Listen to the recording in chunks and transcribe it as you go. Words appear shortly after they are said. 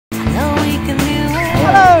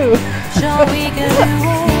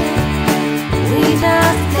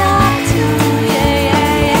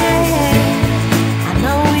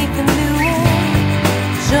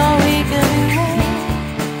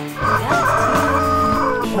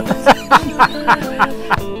Oh,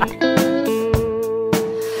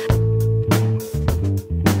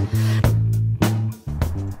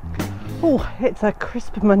 it's a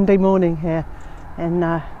crisp Monday morning here, and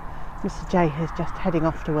Mr. J is just heading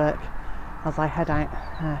off to work as I head out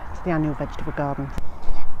to the annual vegetable garden.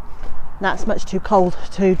 Now it's much too cold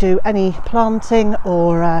to do any planting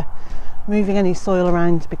or moving any soil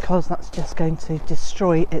around, because that's just going to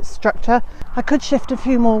destroy its structure. I could shift a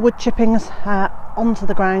few more wood chippings onto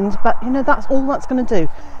the ground, but you know, that's all that's going to do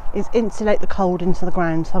is insulate the cold into the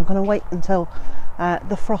ground. So I'm going to wait until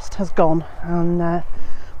the frost has gone, and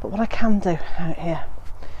but what I can do out here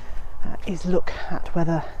is look at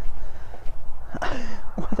whether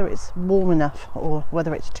it's warm enough or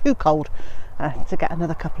whether it's too cold to get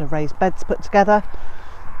another couple of raised beds put together.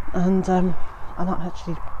 And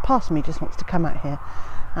actually part of me just wants to come out here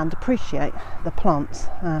and appreciate the plants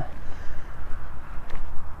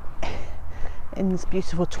in this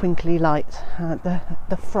beautiful twinkly light.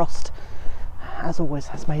 The frost, as always,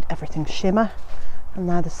 has made everything shimmer, and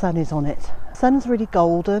now the sun is on it. The sun's really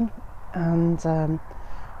golden, and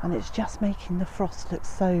it's just making the frost look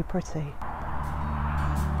so pretty.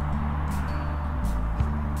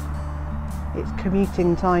 It's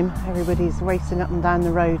commuting time. Everybody's racing up and down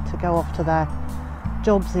the road to go off to their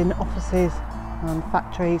jobs in offices and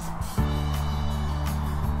factories.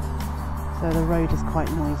 So the road is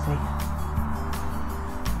quite noisy.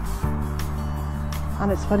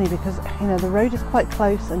 And it's funny because, you know, the road is quite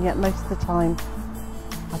close, and yet most of the time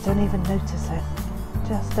I don't even notice it.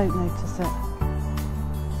 Just don't notice it.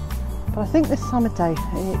 But I think this time of day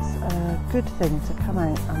it's a good thing to come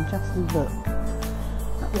out and just look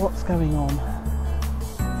at what's going on.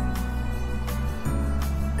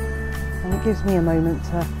 And it gives me a moment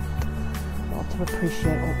to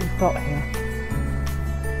appreciate what we've got here.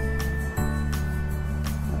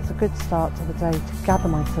 That's a good start to the day, to gather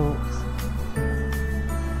my thoughts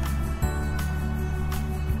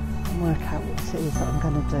and work out what it is that I'm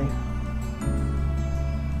going to do.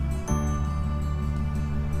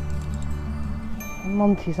 And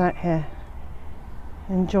Monty's out here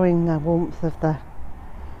enjoying the warmth of the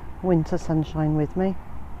winter sunshine with me.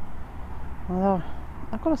 Although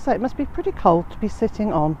I've got to say, it must be pretty cold to be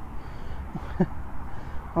sitting on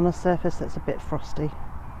a surface that's a bit frosty.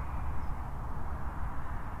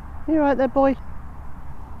 You right there, boy?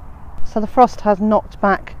 So the frost has knocked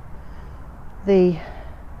back the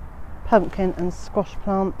pumpkin and squash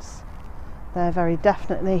plants. They're very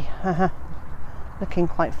definitely looking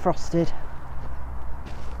quite frosted.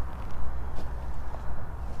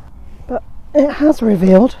 But it has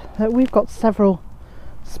revealed that we've got several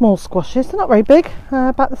small squashes. They're not very big,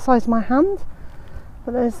 about the size of my hand,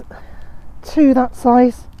 but there's two that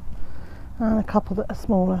size and a couple that are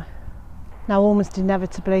smaller. Now, almost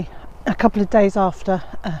inevitably, a couple of days after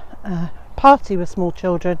a party with small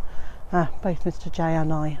children, both Mr. J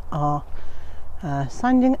and I are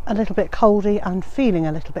sounding a little bit coldy and feeling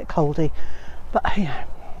a little bit coldy, but you know,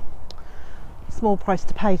 small price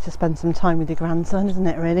to pay to spend some time with your grandson, isn't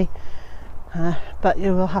it, really? But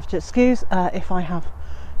you will have to excuse if I have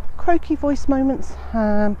croaky voice moments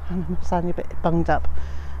and I'm sounding a bit bunged up.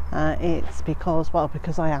 It's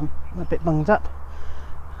because I am a bit bunged up.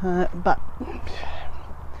 But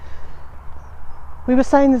we were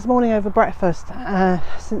saying this morning over breakfast,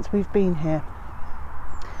 since we've been here,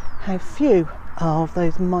 how few of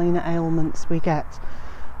those minor ailments we get,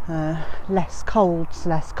 less colds,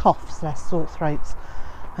 less coughs, less sore throats,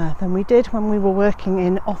 than we did when we were working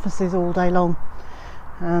in offices all day long.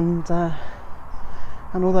 And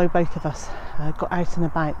although both of us got out and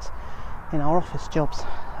about in our office jobs,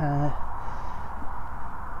 and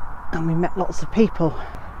we met lots of people,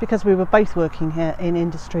 because we were both working here in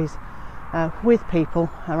industries with people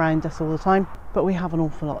around us all the time, but we have an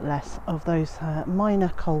awful lot less of those minor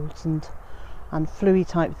colds and flu-y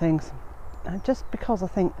type things, just because I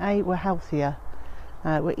think we're healthier,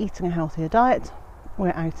 we're eating a healthier diet,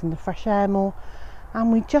 we're out in the fresh air more,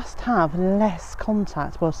 and we just have less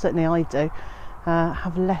contact. Well, certainly I do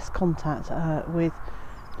have less contact with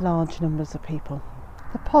large numbers of people.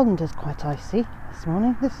 The pond is quite icy this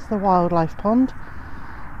morning. This is the wildlife pond,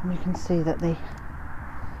 and you can see that the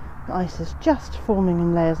ice is just forming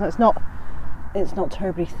in layers. Now, it's not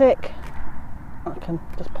terribly thick. I can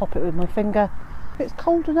just pop it with my finger. It's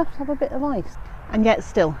cold enough to have a bit of ice. And yet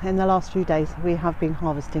still, in the last few days, we have been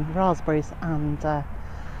harvesting raspberries and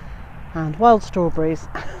wild strawberries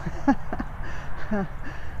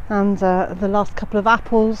and the last couple of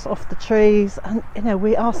apples off the trees, and you know,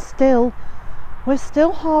 we're still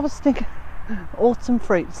harvesting autumn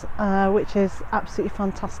fruits, which is absolutely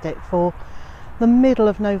fantastic for the middle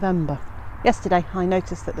of November. Yesterday I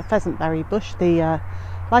noticed that the pheasantberry bush, the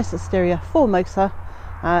Lysosteria formosa,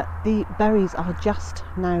 the berries are just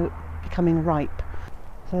now becoming ripe.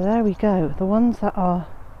 So there we go, the ones that are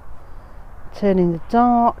turning the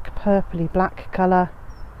dark purpley black colour,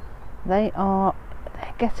 they're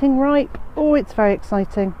getting ripe. Oh, it's very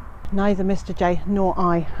exciting. Neither Mr. J nor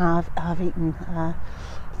I have eaten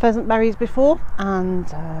pheasant berries before,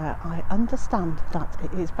 and I understand that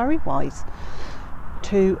it is very wise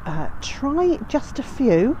to try just a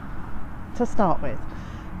few to start with,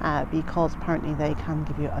 because apparently they can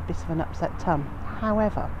give you a bit of an upset tum.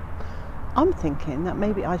 However, I'm thinking that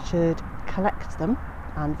maybe I should collect them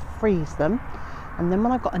and freeze them, and then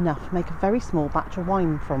when I've got enough, make a very small batch of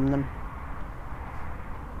wine from them.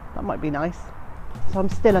 That might be nice. So I'm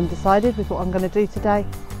still undecided with what I'm going to do today.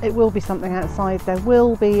 It will be something outside. There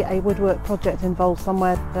will be a woodwork project involved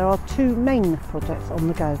somewhere. There are two main projects on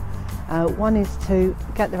the go. One is to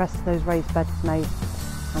get the rest of those raised beds made,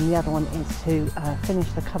 and the other one is to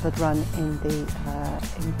finish the covered run in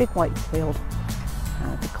Big White Field,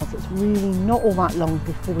 because it's really not all that long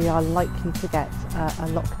before we are likely to get a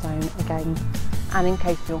lockdown again. And in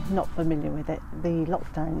case you're not familiar with it, the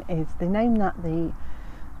lockdown is the name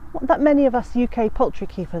that many of us UK poultry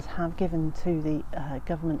keepers have given to the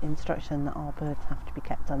government instruction that our birds have to be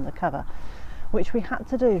kept under cover, which we had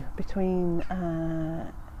to do between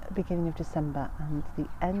beginning of December and the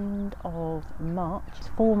end of March. It's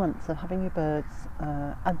 4 months of having your birds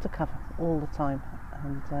under cover all the time,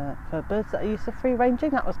 and for birds that are used to free ranging,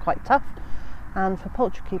 that was quite tough, and for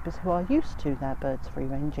poultry keepers who are used to their birds free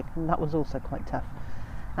ranging, that was also quite tough.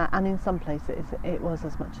 And in some places it was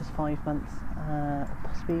as much as 5 months,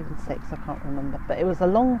 possibly even 6, I can't remember, but it was a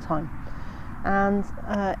long time. And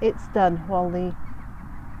it's done while the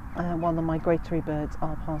migratory birds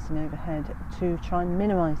are passing overhead to try and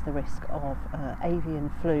minimise the risk of avian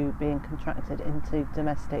flu being contracted into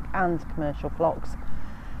domestic and commercial flocks.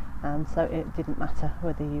 And so it didn't matter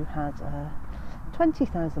whether you had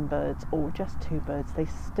 20,000 birds or just 2 birds, they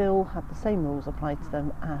still had the same rules applied to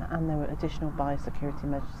them, and there were additional biosecurity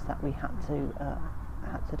measures that we had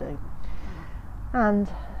to do. And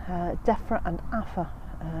DEFRA and AFA,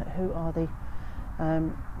 who are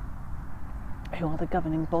the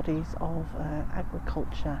governing bodies of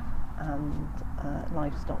agriculture and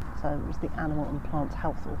livestock. So it was the Animal and Plant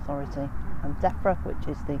Health Authority, and DEFRA, which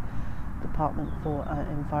is the Department for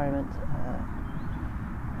Environment,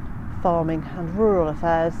 Farming and Rural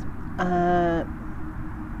Affairs.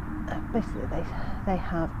 Basically they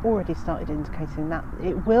have already started indicating that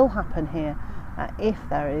it will happen here if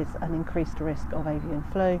there is an increased risk of avian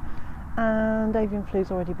flu, and avian flu has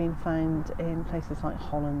already been found in places like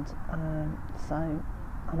Holland,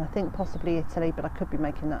 and I think possibly Italy, but I could be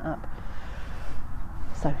making that up.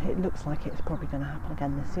 So it looks like it's probably going to happen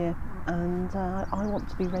again this year, and I want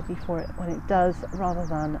to be ready for it when it does, rather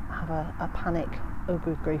than have a panic, oh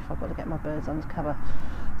good grief, I've got to get my birds under cover.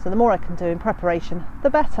 So the more I can do in preparation, the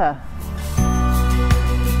better.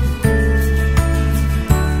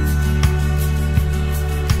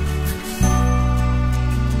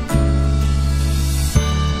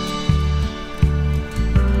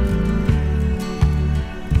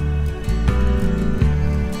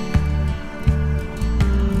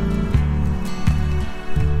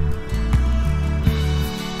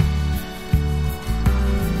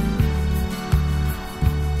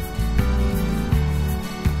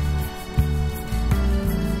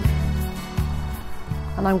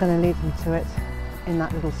 And I'm going to leave them to it in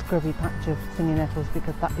that little scrubby patch of singing nettles,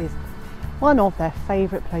 because that is one of their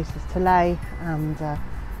favourite places to lay, and I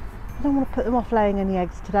don't want to put them off laying any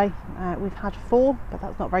eggs today. We've had 4, but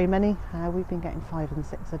that's not very many. We've been getting 5 and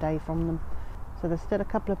 6 a day from them, so there's still a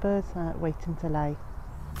couple of birds waiting to lay.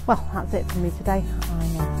 Well, that's it for me today.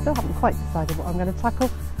 I still haven't quite decided what I'm going to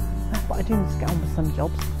tackle, but I do need to get on with some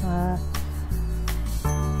jobs.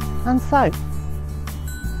 And so,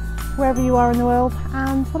 wherever you are in the world,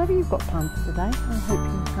 and whatever you've got planned for today, I hope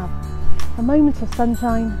you have a moment of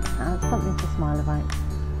sunshine and something to smile about.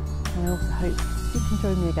 And I also hope you can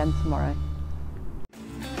join me again tomorrow.